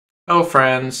Hello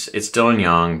friends, it's Dylan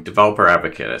Young, developer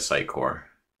advocate at Sitecore.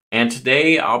 And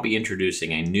today I'll be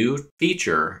introducing a new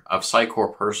feature of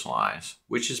Sitecore Personalize,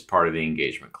 which is part of the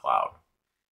Engagement Cloud.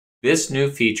 This new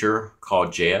feature, called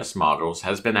JS Modules,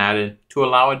 has been added to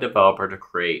allow a developer to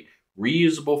create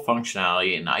reusable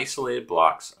functionality in isolated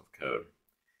blocks of code.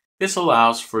 This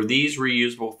allows for these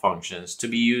reusable functions to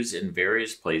be used in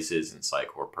various places in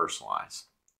Sitecore Personalize.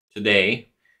 Today,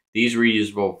 these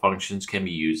reusable functions can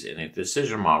be used in a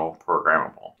decision model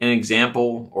programmable. An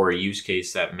example or a use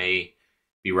case that may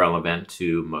be relevant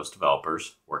to most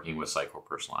developers working with Sitecore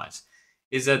Personalize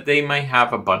is that they might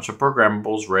have a bunch of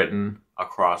programmables written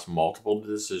across multiple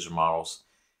decision models,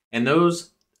 and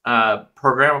those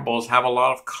programmables have a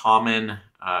lot of common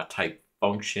type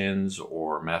functions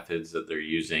or methods that they're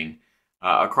using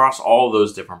across all of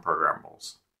those different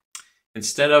programmables.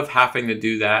 Instead of having to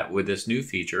do that with this new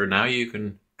feature, now you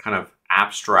can kind of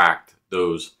abstract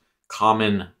those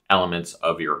common elements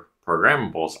of your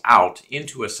programmables out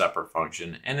into a separate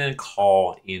function and then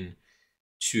call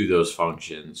into those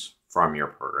functions from your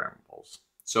programmables.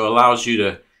 So it allows you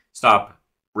to stop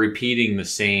repeating the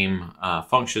same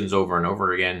functions over and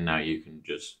over again. Now you can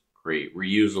just create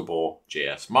reusable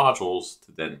JS modules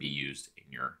to then be used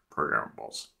in your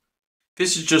programmables.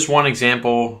 This is just one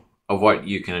example of what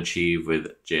you can achieve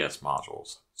with JS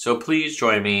modules. So please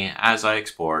join me as I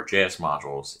explore JS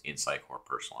modules in Sitecore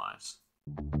Personalize.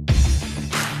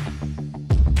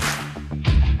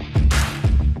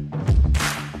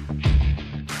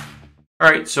 All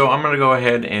right, so I'm going to go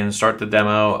ahead and start the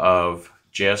demo of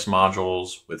JS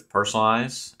modules with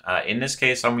Personalize. In this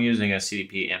case, I'm using a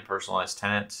CDP and Personalize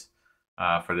tenant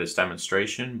for this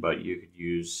demonstration, but you could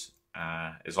use,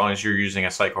 as long as you're using a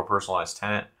Sitecore Personalize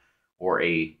tenant or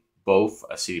both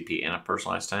a CDP and a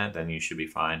personalized tenant, then you should be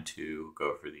fine to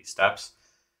go through these steps.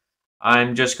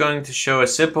 I'm just going to show a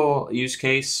simple use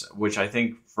case, which I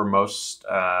think for most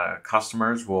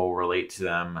customers will relate to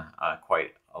them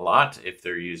quite a lot if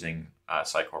they're using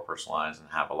Sitecore Personalize and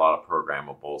have a lot of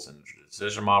programmables and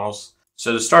decision models.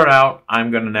 So to start out,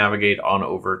 I'm going to navigate on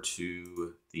over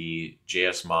to the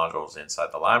JS modules inside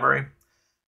the library.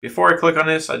 Before I click on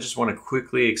this, I just want to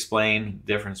quickly explain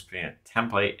the difference between a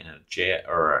template and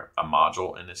a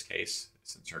module in this case,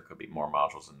 since there could be more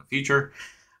modules in the future.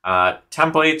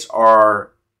 Templates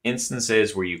are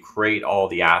instances where you create all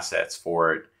the assets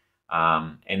for it.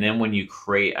 And then when you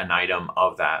create an item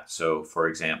of that, so for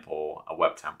example, a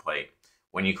web template,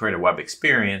 when you create a web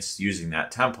experience using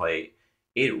that template,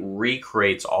 it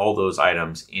recreates all those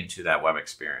items into that web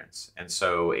experience. And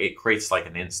so it creates like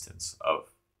an instance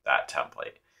of that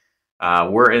template.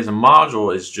 Whereas a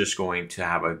module is just going to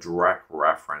have a direct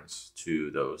reference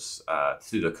to those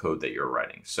to the code that you're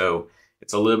writing. So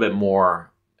it's a little bit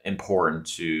more important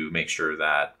to make sure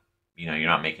that you're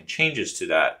not making changes to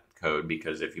that code,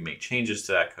 because if you make changes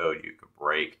to that code, you could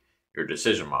break your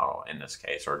decision model in this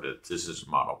case, or the decision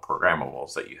model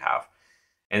programmables that you have.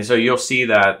 And so you'll see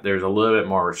that there's a little bit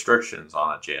more restrictions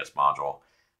on a JS module.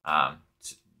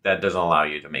 That doesn't allow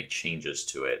you to make changes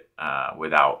to it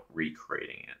without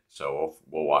recreating it. So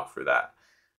we'll walk through that.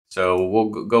 So we'll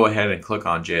go ahead and click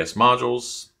on JS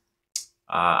modules.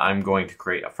 I'm going to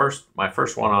create my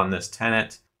first one on this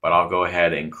tenant, but I'll go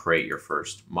ahead and create your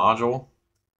first module.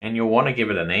 And you'll want to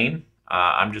give it a name.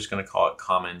 I'm just going to call it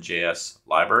Common JS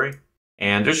Library.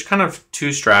 And there's kind of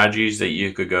two strategies that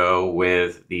you could go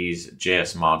with these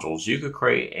JS modules. You could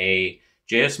create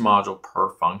a JS module per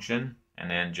function and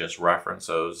then just reference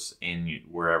those in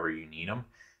wherever you need them.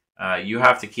 You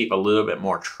have to keep a little bit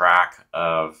more track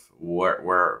of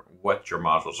what your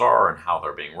modules are and how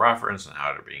they're being referenced and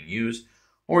how they're being used.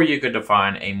 Or you could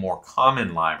define a more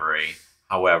common library.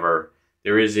 However,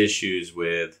 there is issues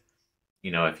with,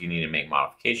 if you need to make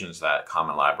modifications to that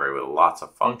common library with lots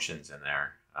of functions in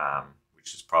there,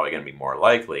 which is probably going to be more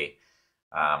likely,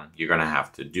 you're going to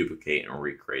have to duplicate and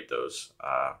recreate those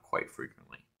quite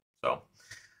frequently. So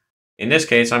in this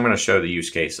case, I'm going to show the use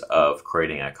case of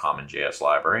creating a common JS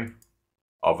library,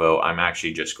 although I'm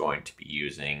actually just going to be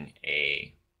using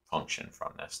a function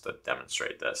from this to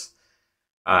demonstrate this.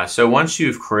 So once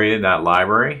you've created that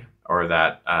library or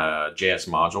that JS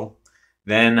module,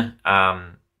 then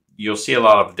you'll see a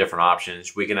lot of different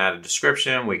options. We can add a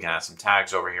description. We can add some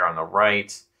tags over here on the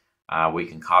right. We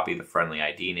can copy the friendly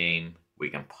ID name.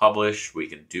 We can publish. We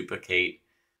can duplicate.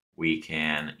 We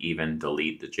can even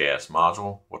delete the JS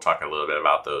module. We'll talk a little bit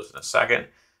about those in a second.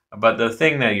 But the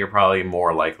thing that you're probably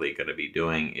more likely going to be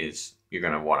doing is you're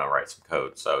going to want to write some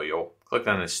code. So you'll click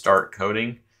on the Start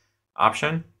Coding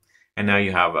option, and now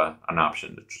you have an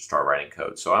option to start writing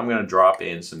code. So I'm going to drop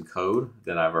in some code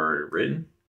that I've already written.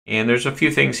 And there's a few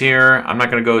things here. I'm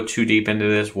not going to go too deep into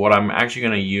this. What I'm actually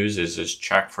going to use is this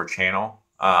check for channel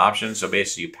option. So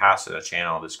basically you pass in a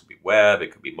channel. This could be web,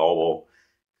 it could be mobile,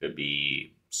 it could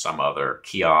be some other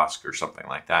kiosk or something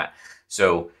like that.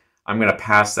 So I'm going to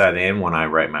pass that in when I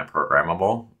write my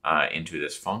programmable into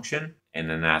this function. And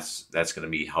then that's going to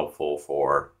be helpful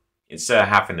for, instead of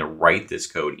having to write this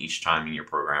code each time in your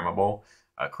programmable,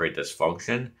 create this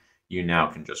function, you now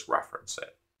can just reference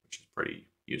it, which is pretty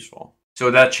useful. So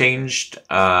that changed.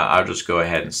 I'll just go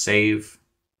ahead and save.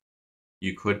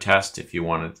 You could test if you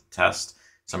wanted to test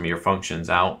some of your functions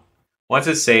out. Once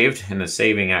it's saved, and the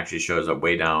saving actually shows up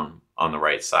way down on the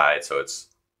right side, so it's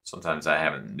sometimes I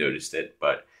haven't noticed it,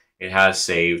 but it has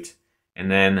saved. And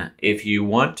then if you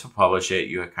want to publish it,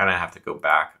 you kind of have to go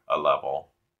back a level,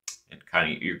 and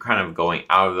you're kind of going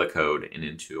out of the code and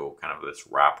into kind of this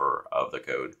wrapper of the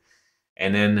code.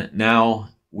 And then now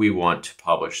we want to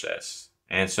publish this.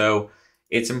 And so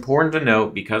it's important to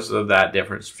note, because of that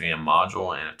difference between a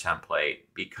module and a template,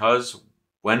 because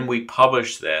when we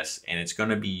publish this and it's going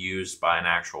to be used by an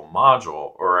actual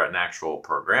module or an actual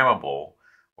programmable,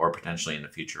 or potentially in the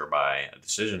future by a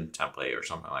decision template or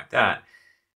something like that,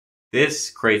 this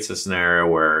creates a scenario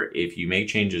where if you make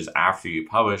changes after you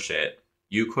publish it,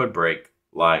 you could break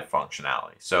live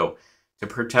functionality. So to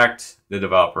protect the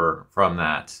developer from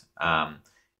that,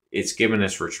 it's given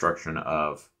this restriction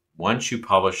of, once you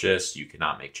publish this, you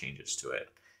cannot make changes to it.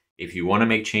 If you want to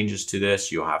make changes to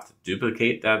this, you'll have to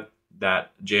duplicate that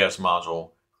JS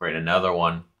module, create another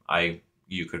one.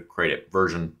 You could create it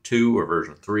version 2 or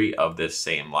version 3 of this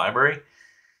same library,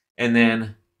 and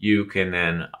then you can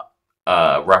then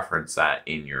reference that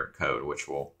in your code, which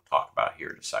we'll talk about here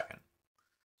in a second.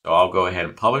 So I'll go ahead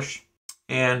and publish,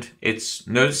 and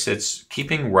notice it's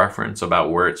keeping reference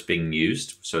about where it's being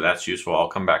used, so that's useful. I'll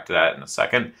come back to that in a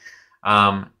second.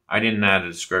 I didn't add a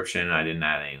description, I didn't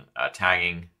add any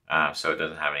tagging, so it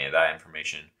doesn't have any of that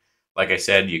information. Like I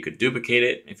said, you could duplicate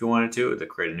it if you wanted to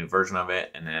create a new version of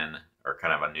it, and then, or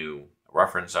kind of a new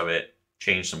reference of it,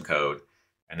 change some code,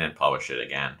 and then publish it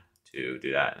again to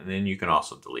do that. And then you can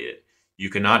also delete it. You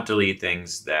cannot delete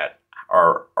things that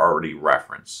are already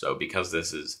referenced. So because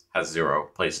this has 0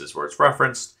 places where it's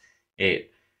referenced,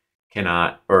 it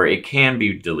cannot, or it can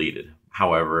be deleted.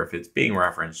 However, if it's being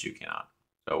referenced, you cannot.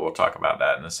 So we'll talk about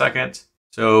that in a second.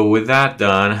 So with that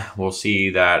done, we'll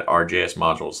see that our JS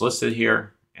module is listed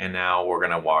here. And now we're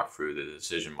going to walk through the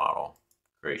decision model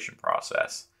creation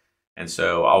process. And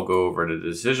so I'll go over to the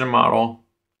decision model.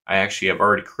 I actually have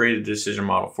already created a decision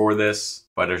model for this,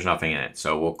 but there's nothing in it.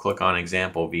 So we'll click on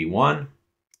example V1,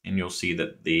 and you'll see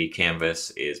that the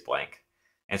canvas is blank.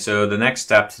 And so the next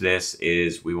step to this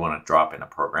is we want to drop in a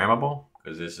programmable,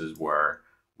 because this is where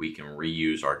we can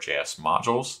reuse our JS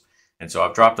modules. And so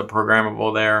I've dropped a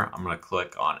programmable there. I'm going to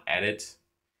click on edit,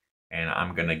 and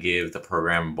I'm going to give the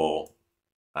programmable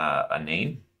a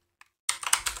name.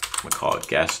 I'm going to call it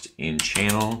guest in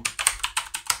channel.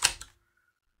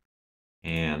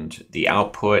 And the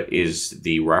output is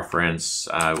the reference.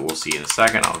 We'll see in a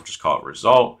second. I'll just call it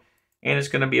result. And it's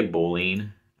going to be a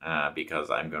Boolean because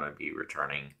I'm going to be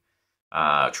returning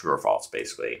true or false,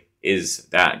 basically. Is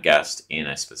that guest in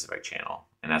a specific channel?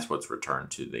 And that's what's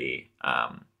returned to the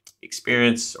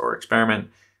experience or experiment,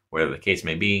 whatever the case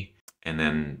may be. And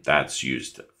then that's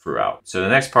used throughout. So the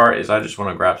next part is I just want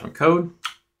to grab some code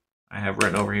I have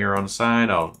written over here on the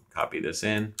side. I'll copy this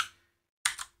in.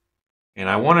 And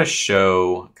I want to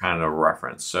show kind of a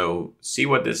reference. So see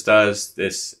what this does.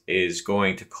 This is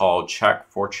going to call check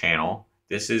for channel.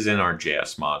 This is in our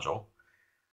JS module.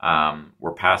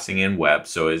 We're passing in web.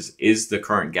 So is the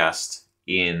current guest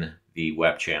in the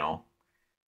web channel?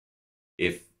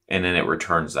 And then it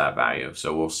returns that value.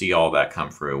 So we'll see all that come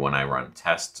through when I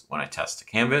test the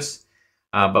canvas.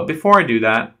 But before I do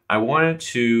that, I wanted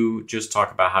to just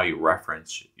talk about how you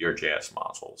reference your JS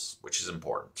modules, which is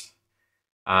important.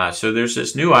 So there's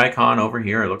this new icon over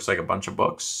here. It looks like a bunch of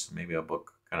books, maybe a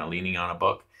book kind of leaning on a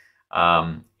book.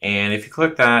 And if you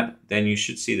click that, then you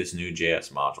should see this new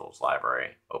JS modules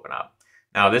library open up.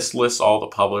 Now this lists all the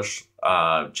published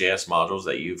JS modules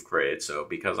that you've created. So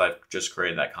because I've just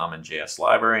created that common JS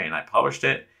library and I published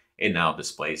it, it now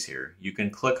displays here. You can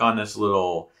click on this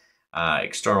little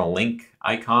external link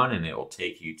icon and it will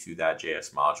take you to that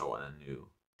JS module in a new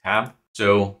tab.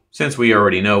 So since we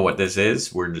already know what this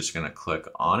is, we're just going to click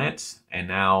on it. And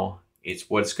now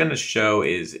what it's going to show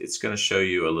is it's going to show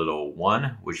you a little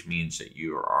 1, which means that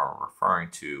you are referring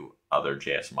to other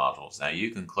JS modules. Now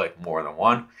you can click more than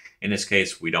one. In this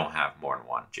case, we don't have more than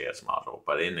one JS module,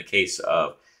 but in the case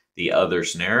of the other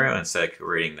scenario, instead of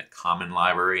creating the common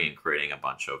library and creating a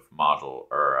bunch of module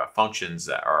or functions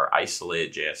that are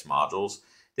isolated JS modules,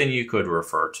 then you could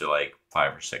refer to like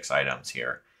 5 or 6 items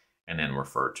here and then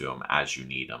refer to them as you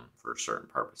need them for certain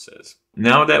purposes.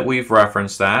 Now that we've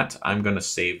referenced that, I'm going to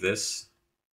save this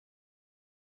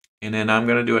and then I'm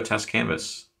going to do a test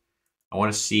canvas. I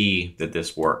want to see that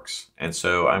this works. And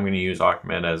so I'm going to use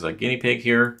Ahmed as a guinea pig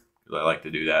here, because I like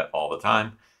to do that all the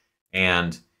time.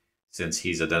 And since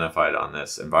he's identified on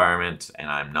this environment and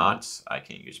I'm not, I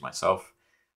can't use myself.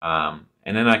 And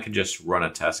then I can just run a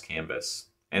test canvas.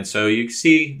 And so you can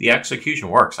see the execution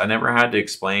works. I never had to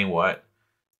explain what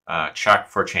check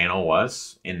for channel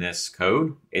was in this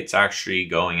code. It's actually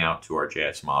going out to our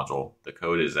JS module. The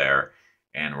code is there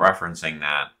and referencing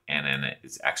that, and then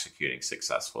it's executing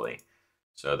successfully.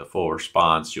 So the full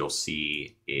response you'll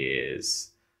see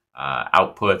is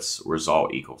outputs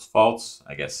result equals false.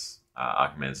 I guess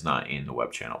Ahmed's not in the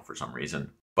web channel for some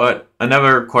reason. But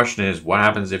another question is, what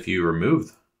happens if you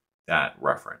remove that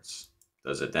reference?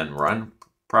 Does it then run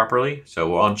properly? So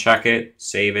we'll uncheck it,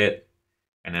 save it,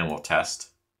 and then we'll test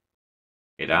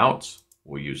it out.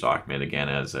 We'll use Ahmed again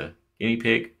as a guinea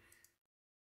pig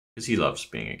because he loves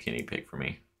being a guinea pig for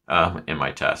me in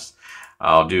my test.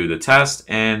 I'll do the test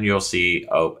and you'll see,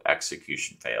 oh,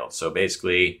 execution failed. So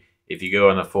basically, if you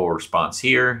go in the full response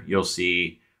here, you'll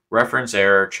see reference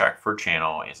error, check for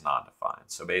channel is not defined.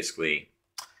 So basically,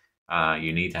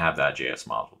 you need to have that JS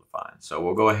module defined. So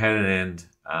we'll go ahead and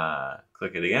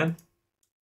click it again.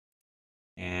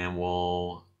 And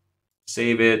we'll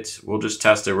save it. We'll just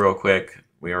test it real quick.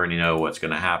 We already know what's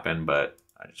going to happen, but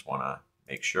I just want to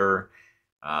make sure.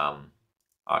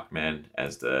 Ahmed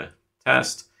as the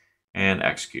test, and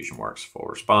execution works. Full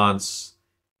response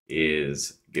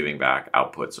is giving back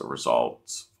outputs or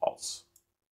results false.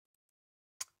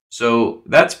 So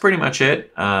that's pretty much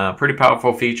it. Pretty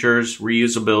powerful features,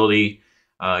 reusability.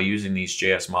 Using these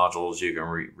JS modules, you can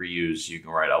reuse. You can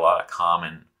write a lot of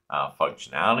common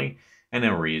functionality and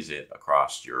then reuse it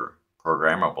across your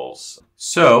programmables.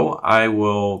 So I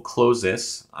will close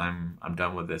this. I'm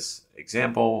done with this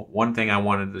example. One thing I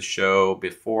wanted to show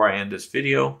before I end this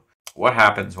video, what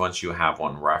happens once you have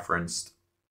one referenced.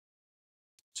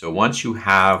 So once you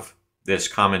have this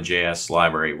common JS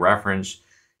library referenced,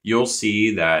 you'll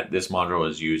see that this module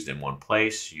is used in one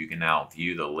place. You can now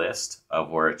view the list of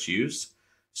where it's used.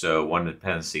 So one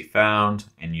dependency found,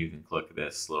 and you can click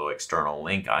this little external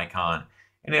link icon,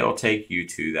 and it will take you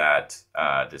to that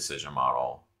decision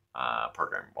model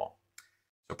programmable.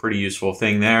 So pretty useful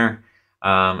thing there.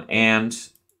 And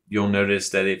you'll notice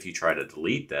that if you try to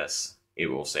delete this, it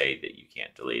will say that you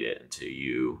can't delete it until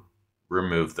you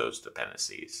remove those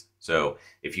dependencies. So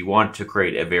if you want to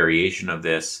create a variation of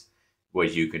this,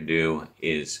 what you can do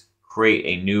is create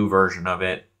a new version of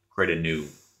it,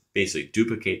 basically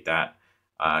duplicate that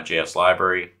JS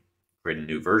library, create a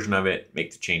new version of it,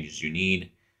 make the changes you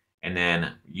need, and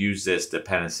then use this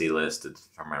dependency list to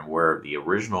determine where the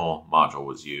original module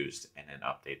was used, and then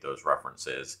update those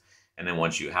references. And then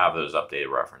once you have those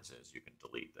updated references, you can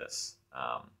delete this,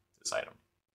 this item,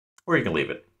 or you can leave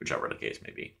it, whichever the case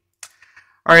may be.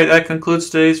 All right, that concludes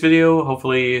today's video.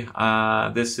 Hopefully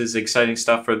this is exciting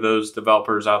stuff for those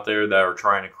developers out there that are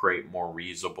trying to create more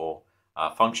reusable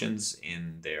functions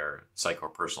in their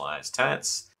Sitecore Personalized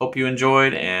tenants. Hope you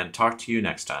enjoyed, and talk to you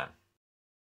next time.